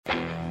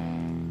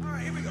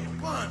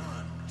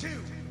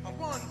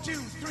2,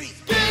 3.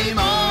 Game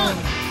on!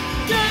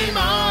 Game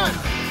on!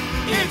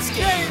 It's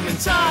gaming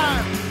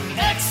time!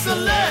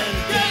 Excellent!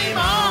 Game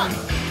on!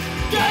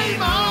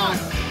 Game on!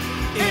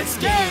 It's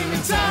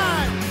gaming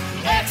time!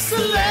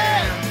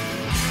 Excellent!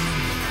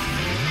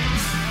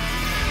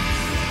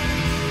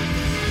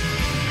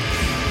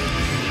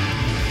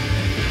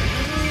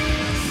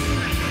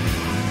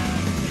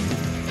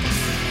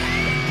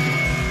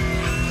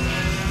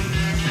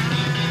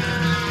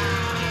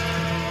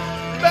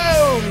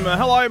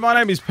 Hello, my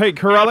name is Pete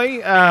Corelli.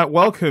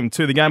 Welcome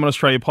to the Game on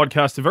Australia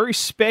podcast, a very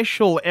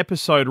special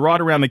episode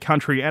right around the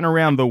country and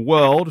around the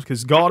world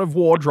because God of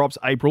War drops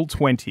April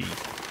 20.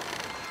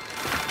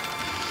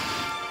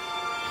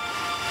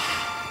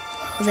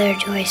 Oh, there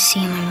do I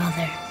see my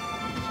mother.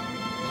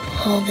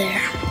 Oh,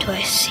 there do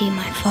I see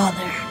my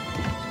father.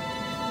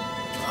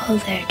 Oh,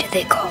 there do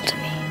they call to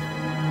me.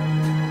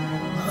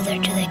 Oh, there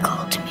do they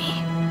call to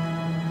me.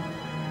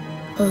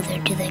 Oh,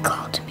 there do they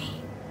call to me.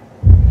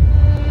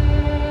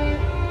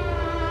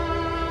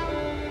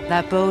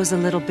 That bow's a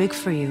little big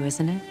for you,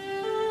 isn't it?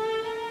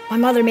 My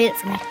mother made it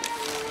for me.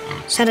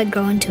 Said I'd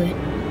grow into it.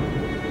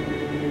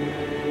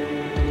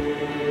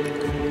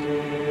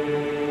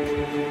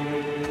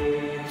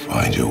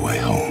 Find your way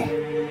home.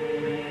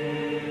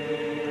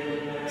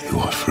 You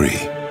are free.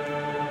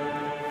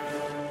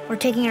 We're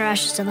taking our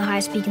ashes to the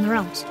highest peak in the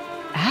realms.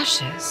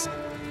 Ashes?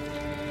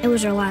 It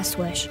was our last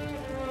wish.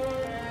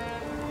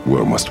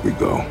 Where must we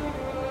go?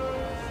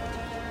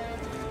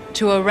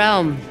 To a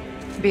realm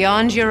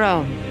beyond your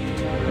own.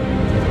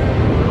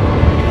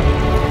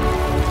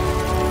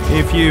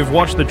 If you've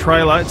watched the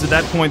trailer, it's at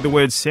that point the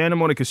word Santa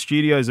Monica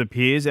Studios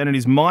appears, and it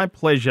is my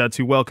pleasure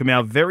to welcome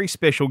our very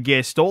special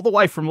guest all the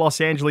way from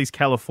Los Angeles,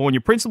 California,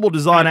 principal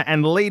designer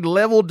and lead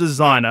level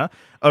designer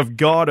of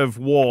God of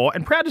War,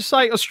 and proud to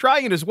say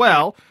Australian as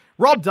well,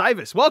 Rob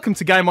Davis. Welcome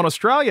to Game on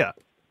Australia.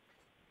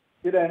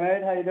 G'day,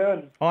 mate. How you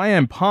doing? I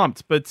am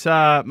pumped, but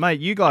mate,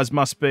 you guys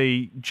must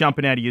be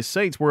jumping out of your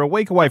seats. We're a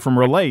week away from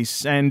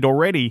release, and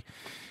already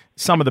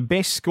some of the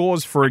best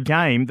scores for a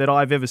game that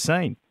I've ever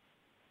seen.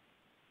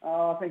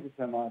 Oh, thank you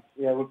so much.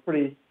 Yeah, we're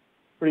pretty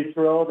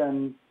thrilled,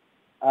 and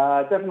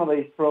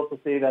definitely thrilled to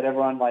see that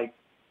everyone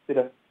did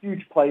a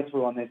huge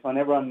playthrough on this one.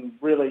 Everyone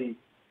really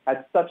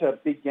had such a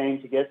big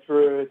game to get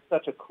through. It's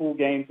such a cool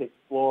game to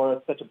explore.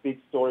 It's such a big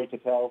story to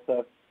tell.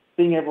 So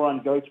seeing everyone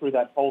go through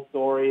that whole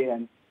story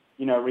and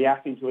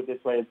reacting to it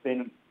this way has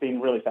been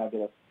really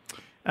fabulous.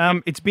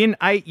 It's been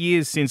 8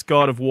 years since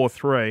God of War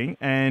 3,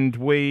 and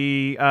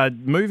we are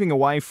moving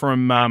away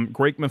from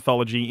Greek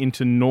mythology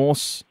into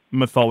Norse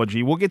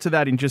mythology. We'll get to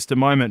that in just a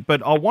moment,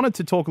 but I wanted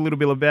to talk a little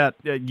bit about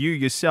you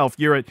yourself.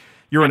 You're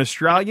an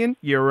Australian.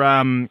 You're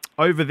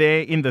over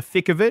there in the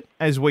thick of it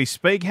as we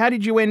speak. How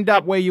did you end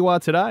up where you are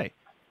today?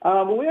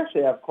 Well, we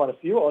actually have quite a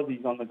few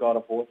Aussies on the God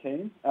of War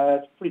team.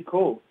 It's pretty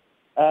cool.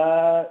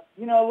 A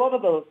lot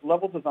of the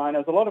level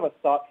designers, a lot of us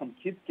start from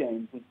kids'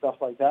 games and stuff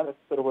like that. That's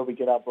sort of where we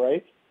get our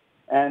break.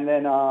 And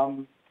then,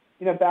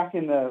 back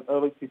in the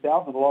early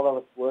 2000s, a lot of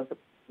us worked at,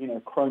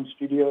 Chrome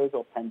Studios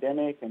or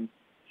Pandemic and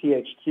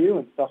THQ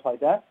and stuff like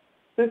that.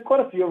 So there's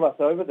quite a few of us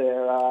over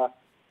there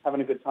having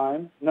a good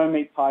time. No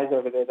meat pies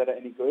over there that are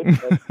any good.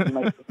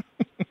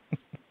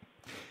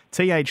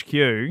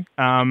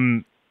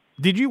 THQ.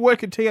 Did you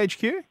work at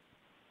THQ?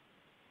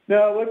 No,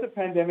 I worked at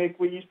Pandemic.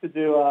 We used to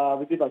do,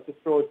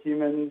 Destroyed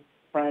Humans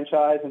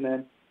franchise, and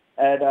then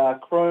at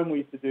Chrome, we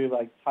used to do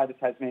Ty the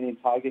Tasmanian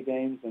Tiger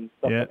games and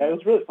stuff like that. It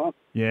was really fun.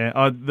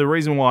 Yeah, the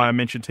reason why I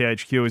mentioned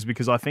THQ is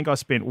because I think I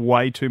spent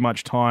way too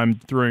much time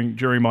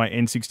during my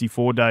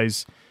N64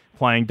 days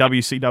playing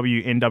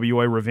WCW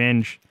NWO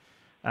Revenge,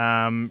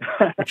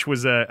 which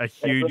was a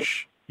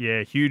huge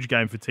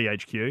game for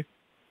THQ.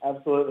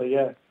 Absolutely,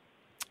 yeah.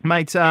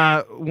 Mate,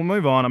 we'll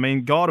move on. I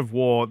mean, God of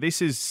War,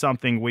 this is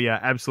something we are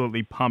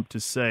absolutely pumped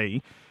to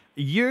see.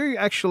 You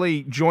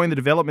actually joined the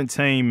development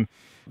team,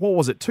 what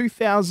was it,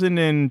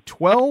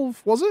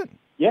 2012, was it?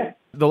 Yeah.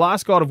 The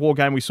last God of War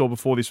game we saw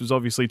before this was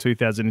obviously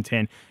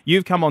 2010.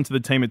 You've come onto the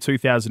team at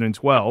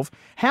 2012.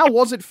 How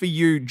was it for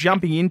you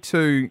jumping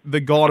into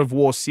the God of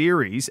War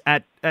series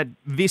at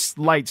this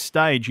late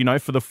stage,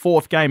 for the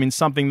fourth game in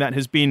something that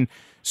has been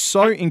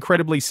so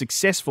incredibly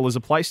successful as a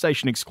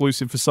PlayStation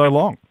exclusive for so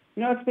long?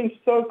 It's been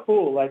so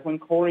cool. When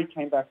Corey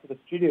came back to the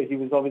studio, he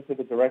was obviously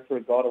the director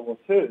of God of War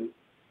 2,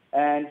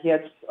 and he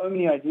had so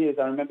many ideas.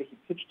 I remember he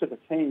pitched to the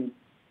team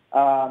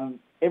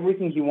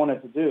everything he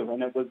wanted to do,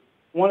 and it was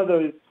one of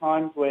those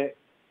times where,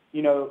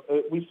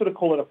 we sort of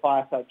call it a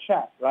fireside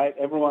chat, right?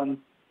 Everyone's,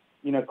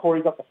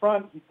 Corey's up the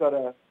front, he's got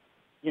a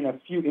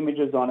few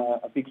images on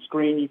a big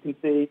screen you can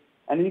see,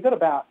 and then you've got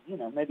about,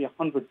 maybe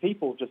 100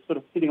 people just sort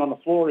of sitting on the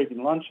floor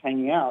eating lunch,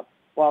 hanging out,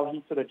 while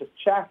he sort of just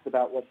chats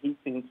about what he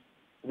thinks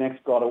the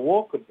next God of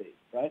War could be,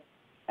 right?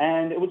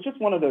 And it was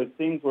just one of those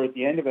things where at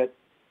the end of it,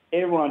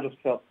 everyone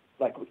just felt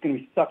like it was going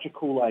to be such a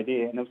cool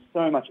idea, and there was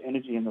so much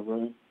energy in the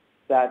room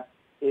that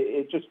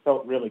it just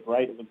felt really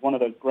great. It was one of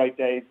those great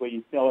days where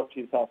you feel up to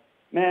yourself,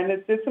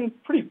 man, there's some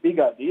pretty big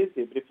ideas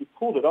here, but if you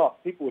pulled it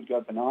off, people would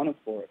go bananas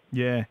for it.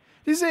 Yeah.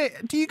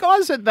 Do you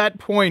guys at that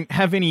point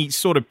have any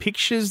sort of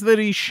pictures that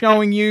he's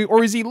showing you,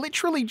 or is he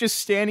literally just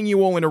standing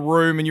you all in a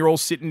room and you're all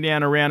sitting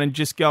down around and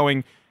just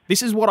going,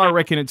 this is what I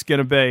reckon it's going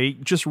to be,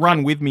 just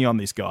run with me on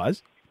this,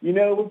 guys? You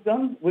know,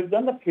 we've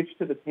done the pitch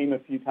to the team a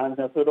few times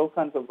now, so it all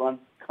kind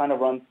of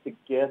runs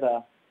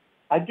together.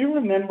 I do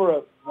remember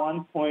at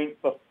one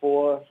point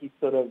before he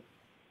sort of,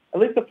 at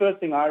least the first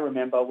thing I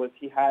remember was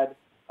he had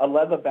a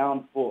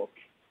leather-bound book,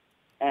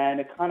 and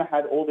it kind of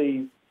had all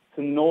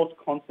some Norse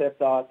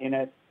concept art in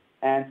it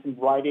and some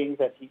writing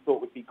that he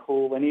thought would be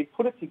cool, and he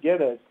put it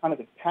together as kind of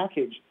this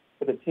package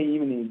for the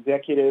team and the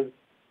executives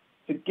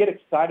to get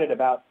excited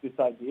about this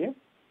idea.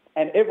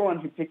 And everyone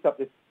who picked up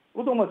this, it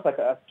was almost like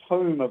a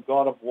tome of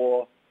God of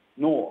War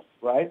Norse,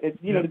 right?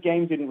 The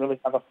game didn't really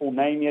have a full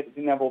name yet. It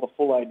didn't have all the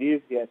full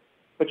ideas yet.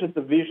 But just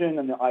the vision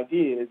and the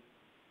ideas,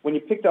 when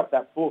you picked up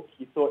that book,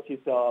 you thought to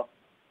yourself,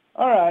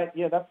 all right,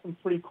 yeah, that's some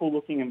pretty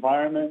cool-looking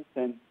environments.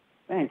 And,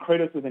 man,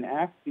 Kratos with an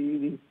axe,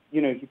 he's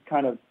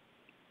kind of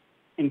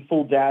in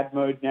full dad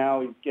mode now.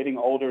 He's getting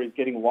older. He's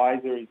getting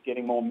wiser. He's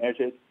getting more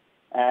measured.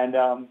 And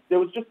there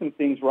was just some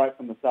things right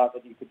from the start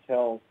that you could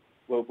tell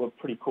were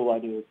pretty cool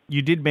ideas.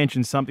 You did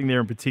mention something there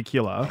in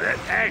particular. That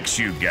axe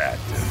you got.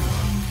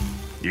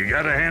 You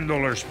got to handle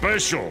her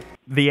special.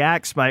 The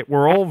axe, mate.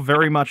 We're all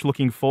very much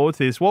looking forward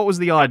to this. What was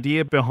the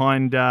idea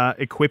behind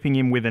equipping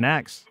him with an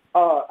axe?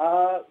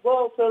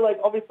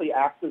 Obviously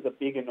axes are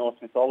big in Norse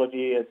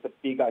mythology. It's a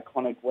big,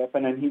 iconic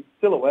weapon, and his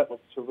silhouette was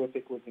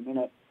terrific with him in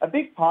it. A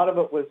big part of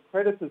it was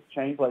Kratos'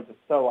 chain blades are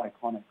so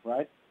iconic,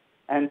 right?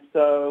 And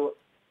so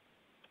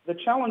the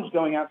challenge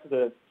going out to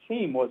the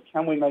team was,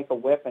 can we make a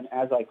weapon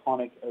as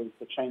iconic as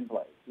the chain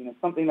blade?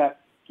 Something that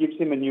gives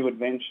him a new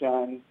adventure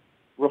and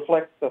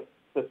reflects the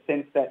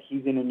sense that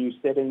he's in a new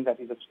setting, that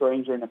he's a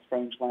stranger in a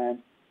strange land.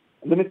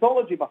 And the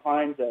mythology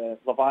behind the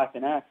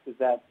Leviathan axe is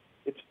that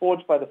it's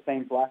forged by the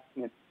same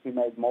blacksmith who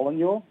made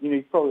Mjolnir.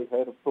 You've probably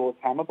heard of Thor's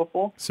hammer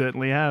before.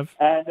 Certainly have.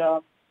 And,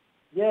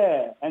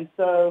 and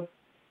so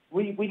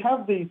we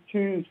have these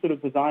two sort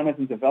of designers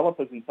and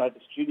developers inside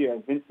the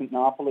studio. Vincent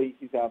Napoli,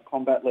 he's our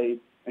combat lead,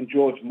 and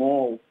George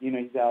Maul, he's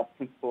our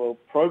principal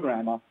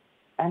programmer.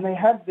 And they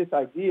had this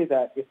idea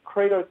that if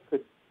Kratos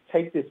could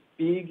take this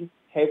big,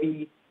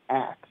 heavy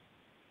axe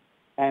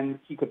and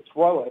he could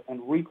throw it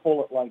and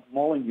recall it like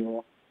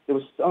Mjolnir, there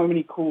was so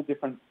many cool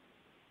different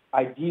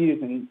ideas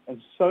and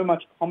so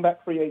much combat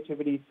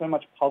creativity, so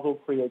much puzzle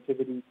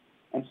creativity,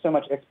 and so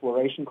much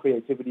exploration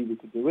creativity we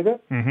could do with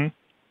it. Mm-hmm.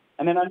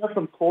 And then I know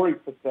from Corey's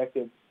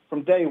perspective,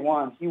 from day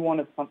one, he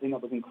wanted something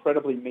that was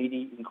incredibly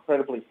meaty,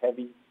 incredibly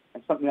heavy,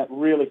 and something that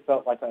really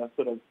felt like a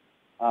sort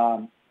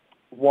of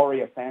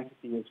warrior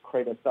fantasy as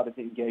Kratos started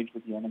to engage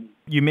with the enemy.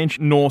 You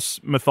mentioned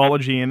Norse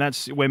mythology, and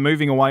we're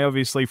moving away,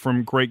 obviously,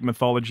 from Greek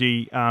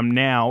mythology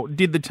now.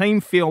 Did the team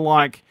feel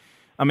like,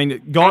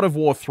 God of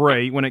War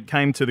 3, when it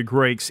came to the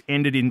Greeks,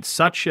 ended in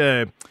such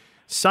a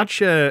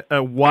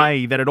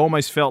way that it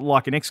almost felt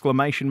like an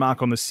exclamation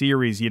mark on the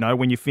series,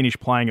 when you finish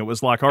playing. It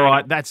was like, all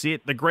right, that's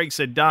it. The Greeks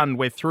are done.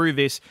 We're through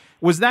this.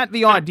 Was that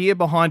the idea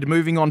behind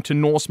moving on to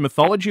Norse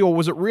mythology, or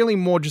was it really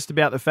more just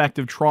about the fact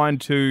of trying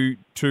to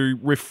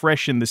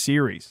refreshen the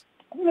series?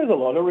 I think there's a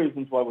lot of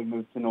reasons why we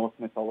moved to Norse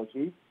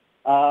mythology.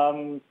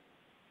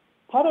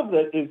 Part of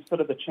it is sort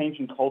of the change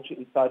in culture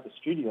inside the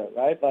studio,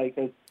 right?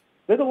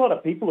 There's a lot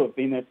of people who have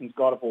been there since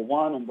God of War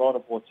 1 and God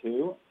of War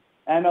 2,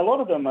 and a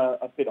lot of them are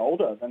a bit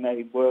older than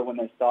they were when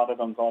they started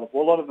on God of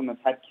War. A lot of them have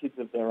had kids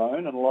of their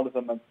own, and a lot of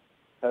them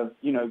have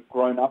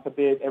grown up a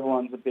bit.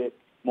 Everyone's a bit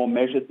more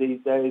measured these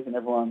days, and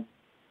everyone's,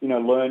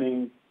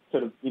 learning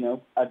sort of,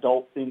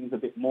 adult things a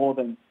bit more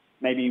than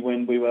maybe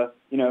when we were,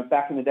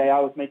 back in the day. I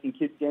was making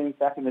kids games.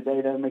 Back in the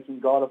day, they were making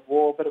God of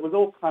War, but it was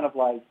all kind of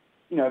like,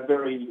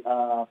 very,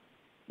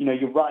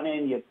 you run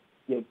in,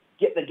 you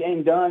get the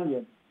game done,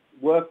 you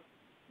work,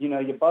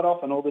 your butt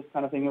off and all this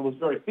kind of thing. It was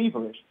very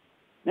feverish.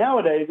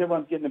 Nowadays,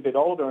 everyone's getting a bit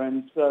older,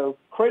 and so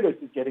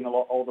Kratos is getting a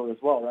lot older as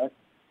well, right?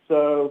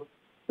 So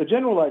the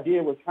general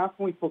idea was, how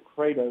can we put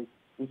Kratos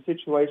in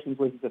situations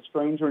where he's a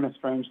stranger in a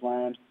strange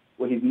land,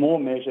 where he's more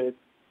measured,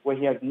 where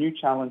he has new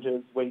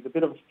challenges, where he's a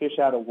bit of a fish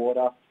out of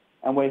water,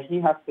 and where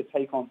he has to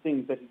take on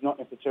things that he's not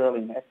necessarily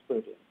an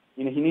expert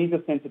in. He needs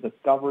a sense of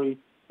discovery.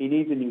 He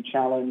needs a new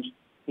challenge.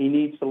 He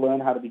needs to learn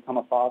how to become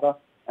a father.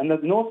 And the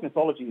Norse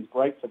mythology is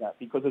great for that,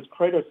 because as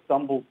Kratos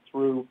stumbles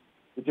through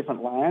the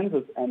different lands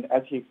and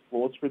as he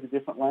explores through the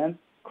different lands,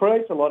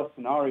 creates a lot of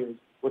scenarios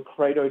where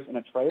Kratos and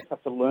Atreus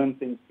have to learn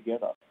things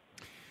together.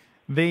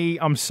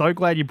 I'm so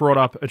glad you brought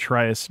up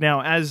Atreus.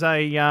 Now, as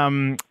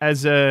a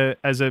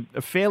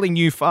fairly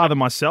new father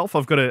myself,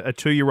 I've got a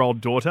 2-year-old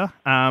daughter.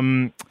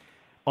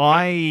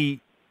 I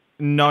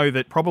know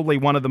that probably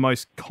one of the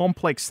most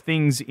complex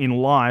things in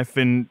life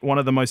and one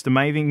of the most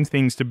amazing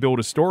things to build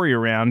a story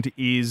around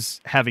is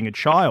having a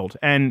child.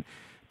 And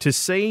to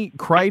see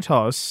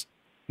Kratos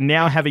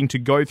now having to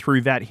go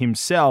through that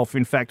himself,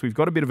 in fact, we've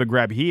got a bit of a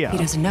grab here. He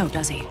doesn't know,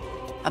 does he?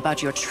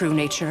 About your true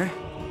nature?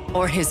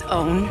 Or his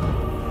own?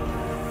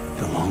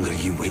 The longer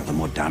you wait, the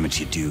more damage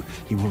you do.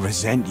 He will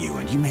resent you,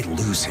 and you may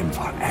lose him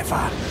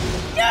forever.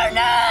 You're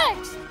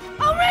next!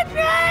 I'll rip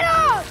your head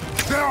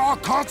off! There are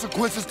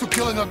consequences to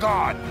killing a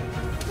god!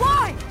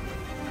 Why?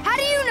 How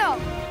do you know?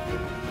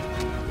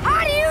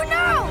 How do you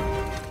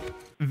know?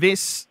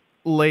 This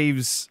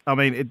leaves,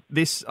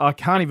 I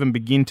can't even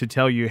begin to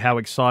tell you how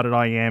excited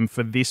I am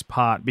for this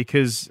part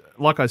because,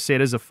 like I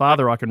said, as a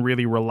father, I can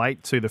really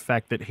relate to the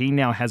fact that he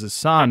now has a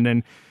son.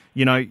 And,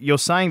 you know, you're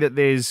saying that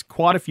there's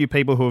quite a few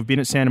people who have been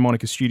at Santa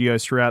Monica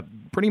Studios throughout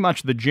pretty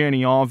much the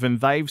journey of, and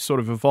they've sort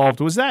of evolved.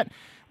 Was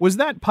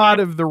that part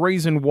of the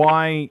reason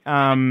why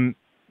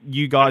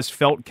you guys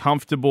felt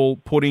comfortable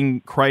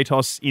putting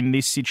Kratos in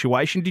this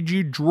situation? Did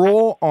you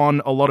draw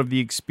on a lot of the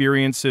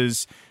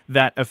experiences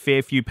that a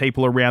fair few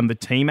people around the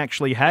team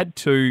actually had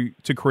to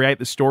create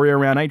the story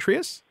around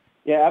Atreus?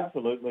 Yeah,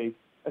 absolutely.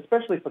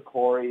 Especially for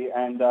Corey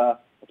and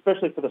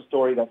especially for the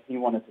story that he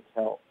wanted to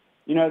tell.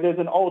 You know, there's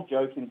an old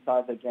joke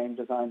inside the game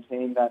design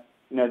team that,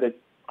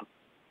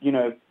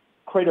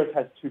 Kratos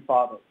has two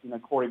fathers,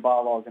 Corey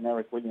Barlog and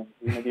Eric Williams,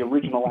 the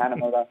original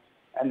animator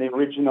and the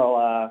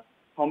original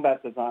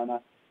combat designer.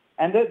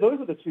 And those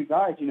are the two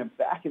guys,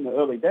 back in the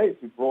early days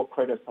who brought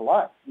Kratos to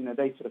life.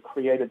 They sort of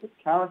created this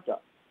character.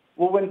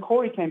 Well, when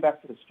Corey came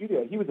back to the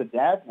studio, he was a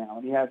dad now,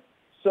 and he had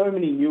so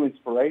many new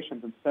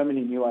inspirations and so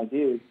many new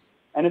ideas.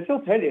 And as he'll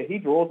tell you, he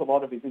draws a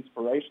lot of his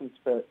inspirations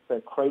for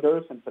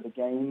Kratos and for the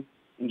game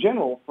in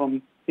general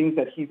from things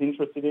that he's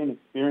interested in,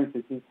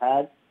 experiences he's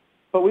had.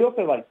 But we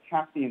also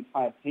tap the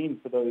entire team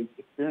for those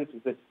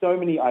experiences. There's so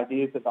many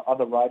ideas that the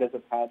other writers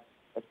have had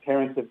as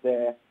parents of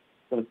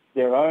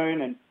their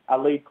own, and our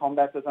lead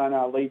combat designer,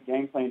 our lead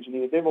gameplay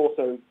engineer, they've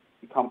also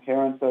become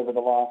parents over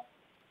the last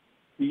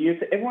few years.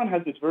 So everyone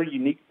has this very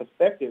unique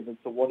perspective as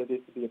to what it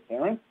is to be a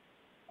parent.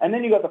 And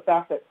then you got the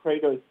fact that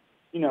Kratos,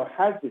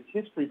 has this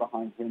history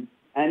behind him,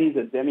 and he's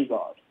a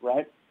demigod,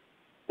 right?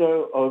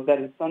 Or that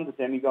his son's a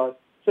demigod.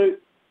 So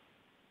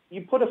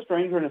you put a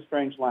stranger in a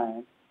strange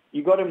land,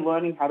 you got him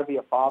learning how to be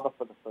a father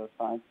for the first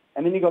time,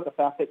 and then you got the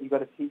fact that you got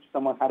to teach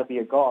someone how to be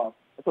a god.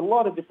 It's a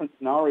lot of different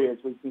scenarios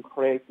where you can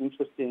create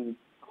interesting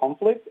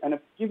conflict, and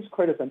it gives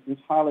Kratos an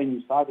entirely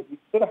new side that you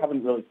sort of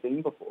haven't really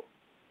seen before.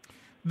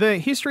 The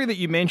history that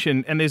you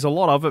mentioned, and there's a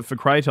lot of it for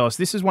Kratos,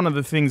 this is one of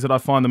the things that I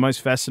find the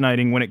most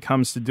fascinating when it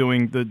comes to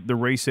doing the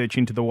research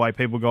into the way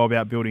people go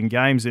about building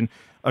games, and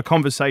a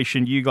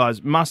conversation you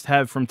guys must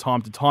have from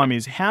time to time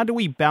is how do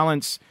we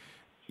balance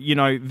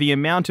the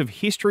amount of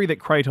history that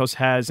Kratos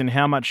has and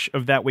how much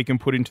of that we can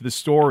put into the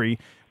story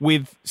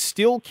with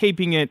still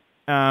keeping it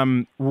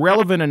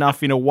relevant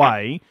enough in a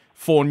way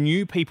for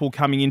new people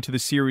coming into the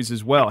series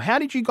as well. How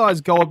did you guys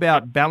go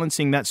about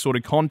balancing that sort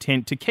of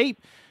content to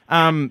keep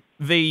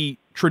the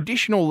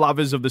traditional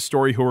lovers of the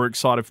story who are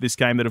excited for this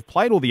game that have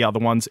played all the other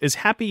ones as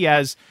happy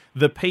as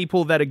the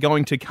people that are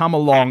going to come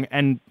along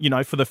and,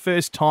 for the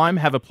first time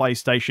have a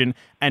PlayStation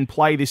and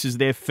play this as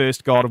their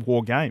first God of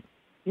War game?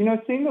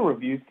 Seeing the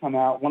reviews come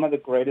out, one of the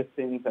greatest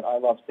things that I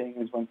love seeing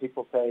is when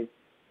people say,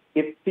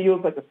 it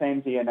feels like the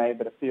same DNA,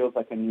 but it feels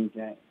like a new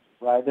game,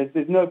 right?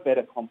 There's no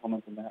better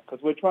compliment than that,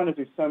 because we're trying to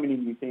do so many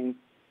new things,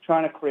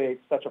 trying to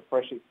create such a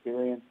fresh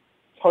experience,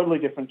 totally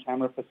different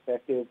camera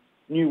perspective,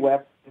 new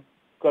weapons,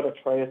 got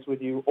Atreus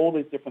with you, all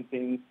these different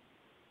things,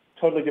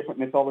 totally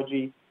different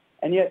mythology.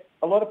 And yet,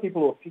 a lot of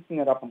people who are picking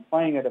it up and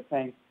playing it are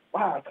saying,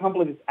 wow, I can't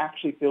believe this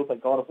actually feels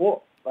like God of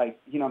War.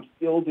 I'm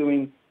still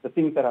doing the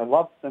things that I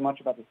love so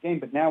much about this game,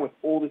 but now with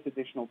all this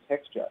additional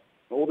texture,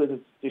 all this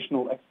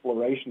additional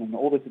exploration, and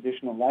all this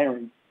additional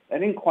layering, I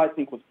didn't quite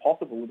think was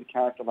possible with a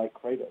character like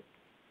Kratos.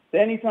 So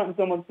anytime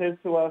someone says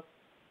to us,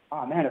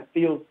 oh man, it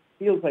feels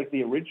like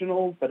the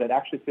original, but it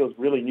actually feels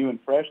really new and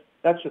fresh,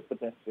 that's just the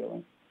best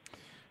feeling.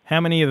 How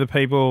many of the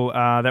people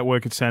that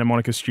work at Santa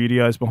Monica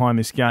Studios behind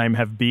this game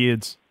have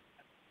beards?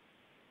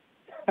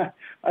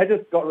 I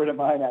just got rid of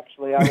mine,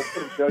 actually. I was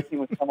sort of joking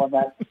with someone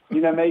that,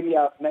 maybe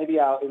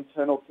our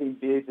internal team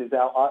beards is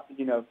our,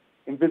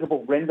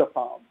 invisible render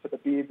farm for the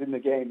beards in the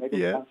game. Maybe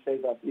we can't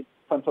shave our beards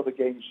until the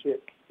game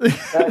ships.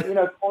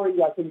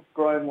 Corey, I think, has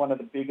grown one of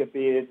the bigger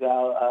beards.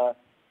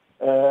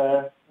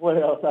 What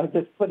else?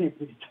 There's plenty of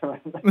beards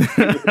around.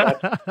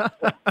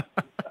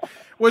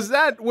 Was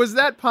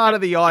that part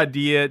of the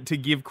idea to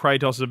give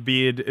Kratos a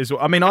beard as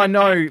well? I mean, I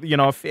know,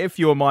 a fair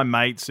few of my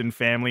mates and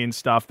family and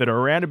stuff that are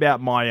around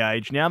about my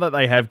age, now that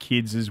they have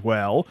kids as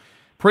well,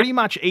 pretty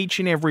much each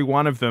and every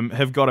one of them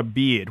have got a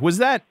beard. Was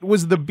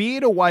the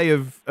beard a way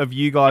of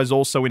you guys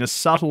also in a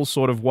subtle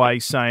sort of way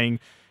saying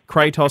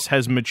Kratos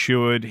has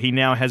matured, he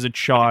now has a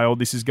child,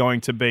 this is going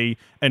to be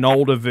an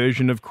older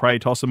version of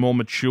Kratos, a more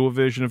mature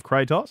version of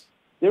Kratos?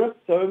 There are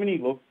so many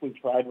looks we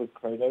tried with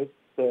Kratos.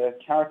 The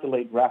character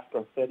lead, Raf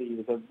Grossetti,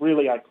 is a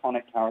really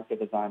iconic character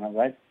designer,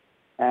 right?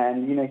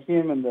 And,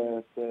 him and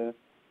the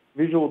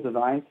visual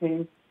design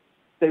team,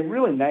 they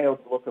really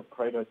nailed the look of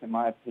Kratos, in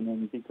my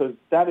opinion, because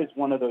that is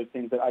one of those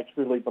things that I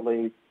truly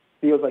believe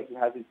feels like he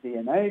has his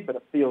DNA, but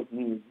it feels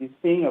new. You're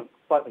seeing a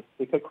slightly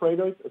thicker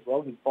Kratos as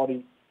well. His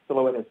body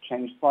silhouette has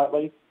changed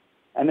slightly.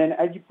 And then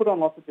as you put on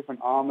lots of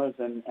different armors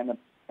and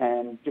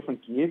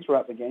different gear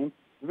throughout the game,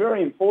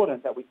 very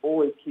important that we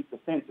always keep the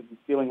sense of him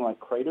feeling like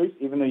Kratos,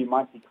 even though you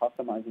might be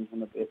customizing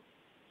him a bit.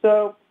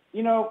 So,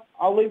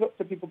 I'll leave it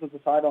to people to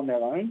decide on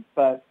their own,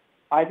 but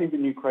I think the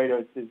new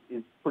Kratos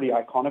is pretty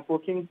iconic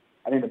looking.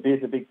 I think the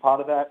beard's a big part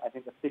of that. I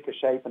think the thicker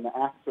shape and the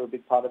axe are a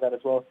big part of that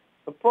as well.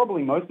 But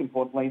probably most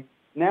importantly,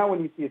 now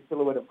when you see a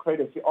silhouette of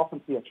Kratos, you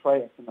often see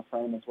Atreus in the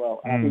frame as well.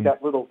 And I think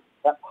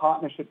that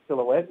partnership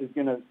silhouette is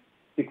going to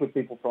stick with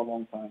people for a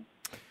long time.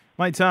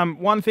 Mate,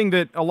 one thing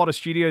that a lot of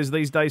studios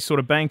these days sort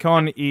of bank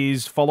on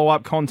is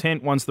follow-up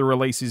content once the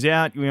release is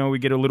out. We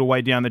get a little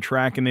way down the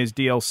track and there's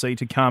DLC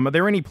to come. Are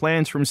there any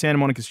plans from Santa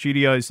Monica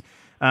Studios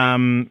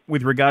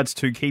with regards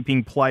to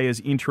keeping players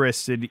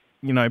interested,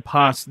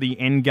 past the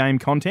end game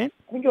content?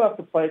 I think you'll have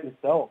to play it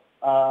yourself.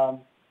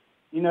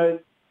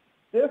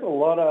 There's a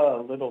lot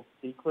of little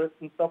secrets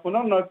and stuff. We're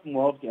not an open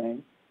world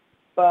game,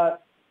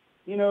 but,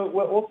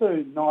 we're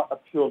also not a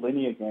pure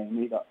linear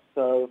game either.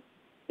 So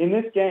in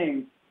this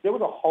game, there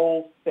was a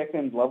whole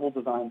second level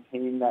design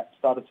team that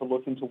started to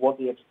look into what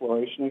the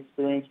exploration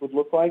experience would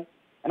look like.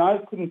 And I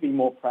couldn't be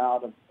more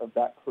proud of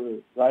that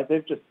crew, right?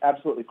 They've just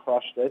absolutely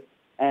crushed it.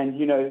 And,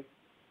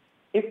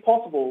 if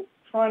possible,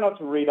 try not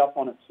to read up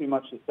on it too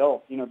much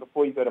yourself,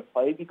 before you go to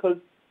play, because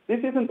this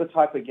isn't the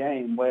type of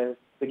game where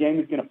the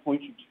game is going to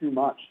point you too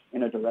much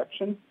in a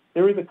direction.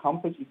 There is a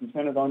compass. You can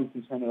turn it on, you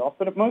can turn it off,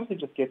 but it mostly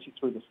just gets you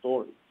through the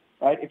story,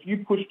 right? If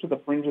you push to the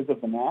fringes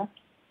of the map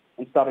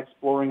and start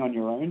exploring on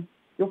your own,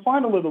 you'll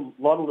find a lot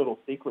of little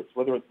secrets,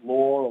 whether it's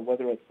lore or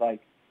whether it's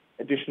like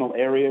additional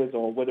areas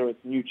or whether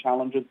it's new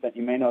challenges that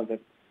you may not have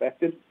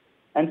expected.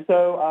 And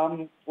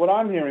so what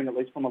I'm hearing, at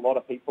least from a lot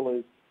of people,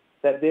 is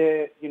that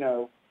they're,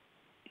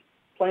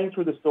 playing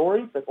through the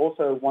story, but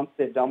also once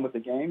they're done with the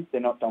game,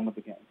 they're not done with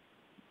the game.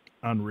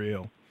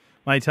 Unreal.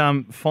 Mate,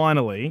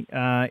 finally,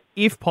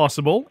 if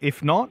possible,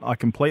 if not, I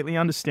completely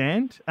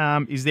understand.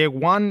 Is there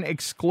one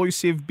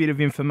exclusive bit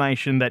of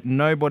information that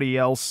nobody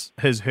else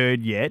has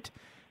heard yet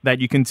that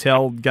you can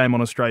tell Game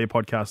On Australia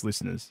podcast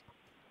listeners?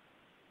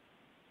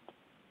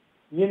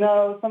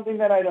 Something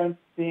that I don't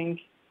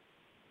think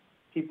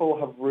people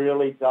have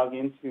really dug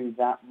into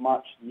that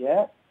much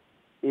yet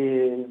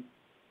is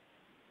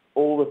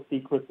all the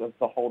secrets of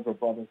the Holder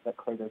brothers that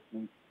Kratos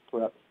meets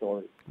throughout the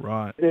story.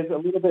 Right. There's a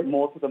little bit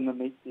more to them than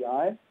meets the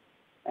eye,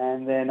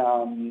 and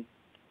then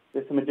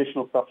there's some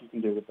additional stuff you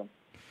can do with them.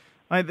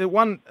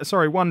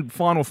 One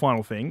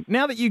final thing.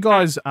 Now that you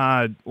guys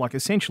are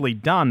essentially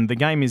done, the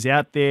game is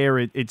out there.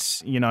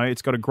 It's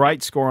got a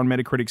great score on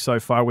Metacritic so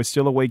far. We're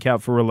still a week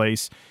out for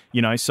release.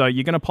 So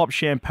you're going to pop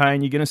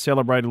champagne. You're going to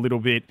celebrate a little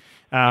bit.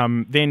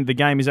 Then the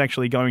game is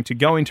actually going to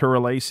go into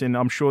release, and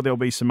I'm sure there'll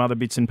be some other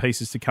bits and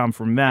pieces to come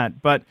from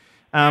that. But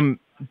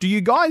do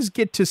you guys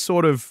get to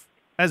sort of,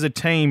 as a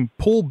team,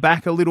 pull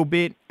back a little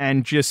bit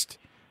and just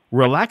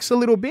relax a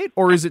little bit,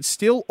 or is it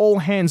still all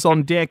hands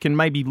on deck and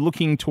maybe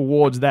looking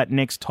towards that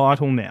next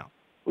title now?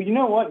 Well, you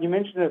know what? You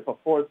mentioned it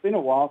before. It's been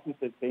a while since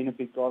there's been a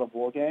big God of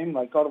War game.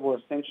 Like God of War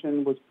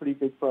Ascension was pretty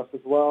big for us as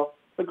well.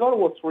 But God of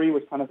War 3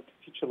 was kind of a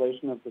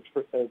capitulation of the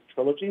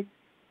trilogy.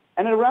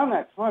 And around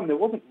that time, there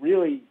wasn't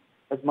really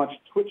as much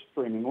Twitch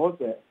streaming, was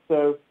there?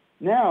 So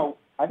now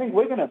I think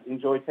we're going to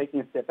enjoy taking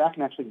a step back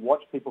and actually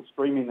watch people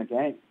streaming the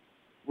game.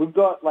 We've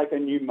got a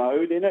new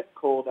mode in it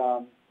called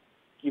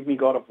Give Me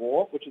God of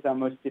War, which is our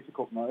most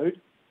difficult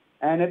mode.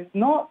 And it's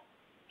not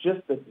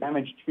just the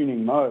damage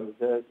tuning mode.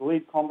 The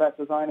lead combat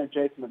designer,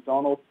 Jason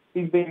McDonald,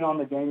 he's been on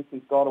the game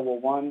since God of War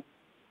 1,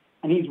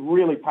 and he's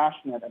really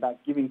passionate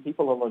about giving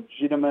people a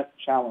legitimate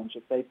challenge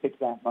if they pick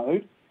that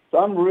mode. So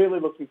I'm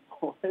really looking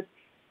forward.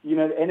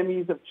 The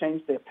enemies have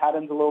changed their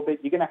patterns a little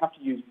bit. You're going to have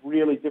to use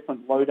really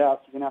different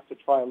loadouts. You're going to have to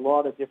try a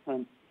lot of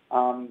different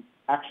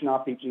action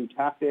RPG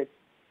tactics.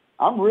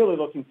 I'm really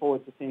looking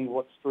forward to seeing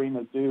what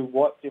streamers do,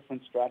 what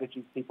different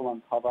strategies people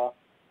uncover,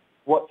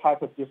 what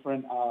type of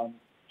different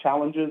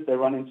challenges they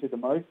run into the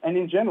most, and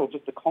in general,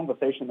 just the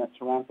conversation that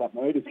surrounds that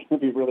mode is going to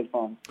be really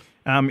fun.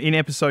 In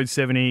episode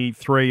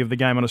 73 of the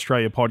Game On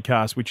Australia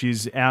podcast, which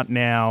is out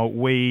now,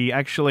 we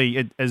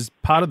actually, as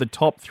part of the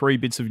top 3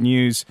 bits of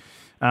news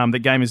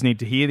that gamers need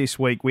to hear this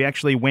week, we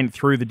actually went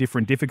through the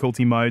different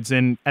difficulty modes,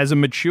 and as a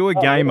mature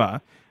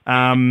gamer,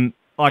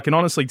 I can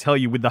honestly tell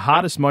you, with the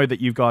hardest mode that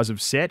you guys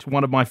have set,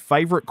 one of my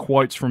favorite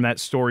quotes from that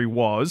story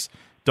was,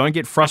 "Don't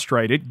get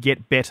frustrated,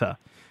 get better."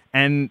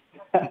 And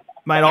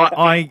mate,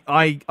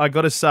 I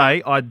got to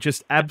say, I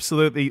just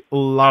absolutely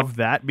love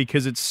that,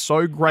 because it's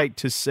so great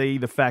to see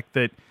the fact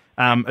that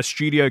a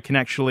studio can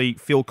actually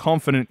feel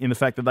confident in the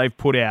fact that they've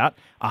put out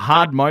a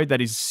hard mode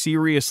that is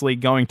seriously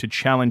going to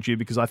challenge you,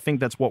 because I think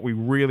that's what we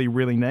really,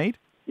 really need.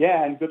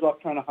 Yeah, and good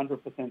luck trying to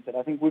 100% it.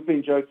 I think we've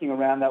been joking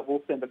around that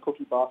we'll send a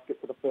cookie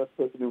basket to the first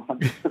person who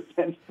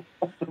 100%.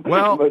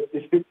 Well,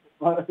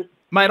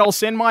 mate, I'll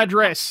send my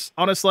address,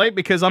 honestly,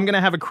 because I'm going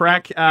to have a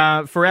crack.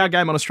 For our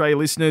Game On Australia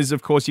listeners,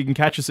 of course, you can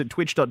catch us at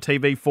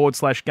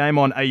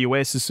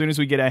twitch.tv/GameOnAUS. As soon as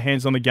we get our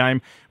hands on the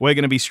game, we're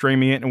going to be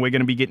streaming it, and we're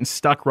going to be getting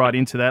stuck right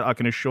into that, I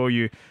can assure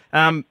you.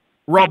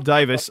 Rob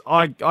Davis,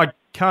 I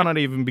cannot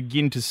even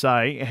begin to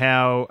say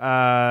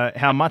how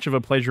much of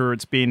a pleasure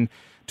it's been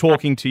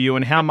talking to you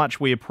and how much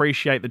we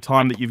appreciate the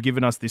time that you've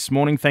given us this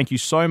morning. Thank you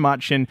so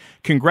much, and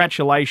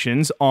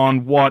congratulations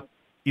on what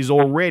is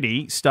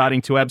already starting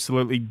to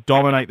absolutely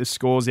dominate the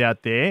scores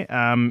out there.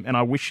 And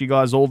I wish you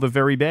guys all the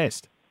very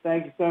best.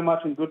 Thank you so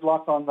much, and good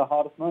luck on the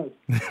hardest mode.